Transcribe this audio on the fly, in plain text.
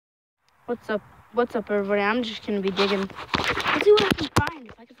What's up? What's up, everybody? I'm just gonna be digging. Let's see what I can find.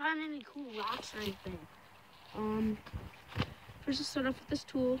 If I can find any cool rocks or anything. First, let's start off with this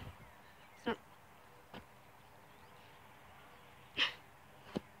tool. It's not...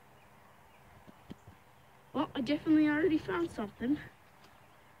 Well, I definitely already found something.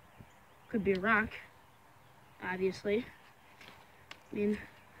 Could be a rock, obviously. I mean,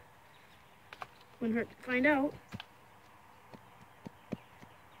 wouldn't hurt to find out.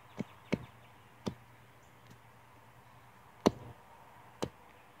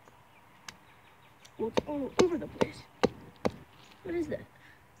 Well, it's all over the place. What is that?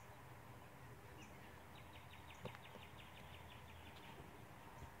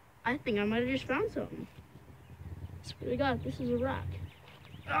 I think I might have just found something. That's what we got. This is a rock.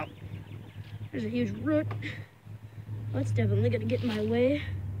 Oh, there's a huge root. That's definitely gonna get in my way.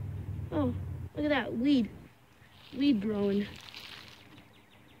 Oh, look at that weed. Weed growing.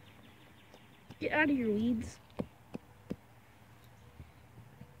 Get out of here, weeds.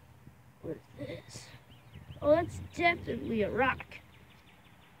 What is this? Oh, that's definitely a rock.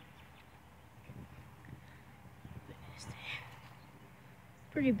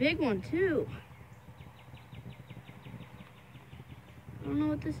 Pretty big one, too. I don't know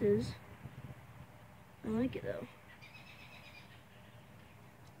what this is. I like it, though.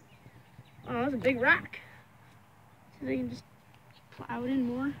 Oh, that's a big rock. So they can just plow it in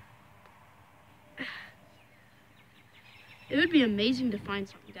more. It would be amazing to find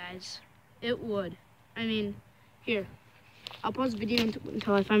something, guys. It would. I mean, here. I'll pause the video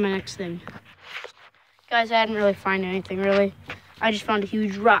until I find my next thing. Guys, I didn't really find anything, really. I just found a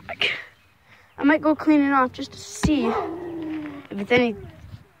huge rock. I might go clean it off just to see if it's any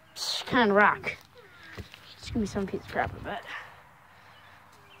kind of rock. It's gonna be some piece of crap, I bet.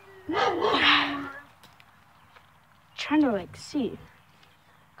 Trying to like see,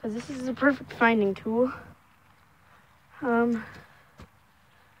 because this is a perfect finding tool.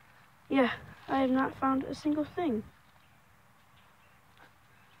 Yeah, I have not found a single thing.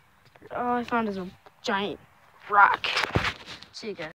 All I found is a giant rock. See you guys.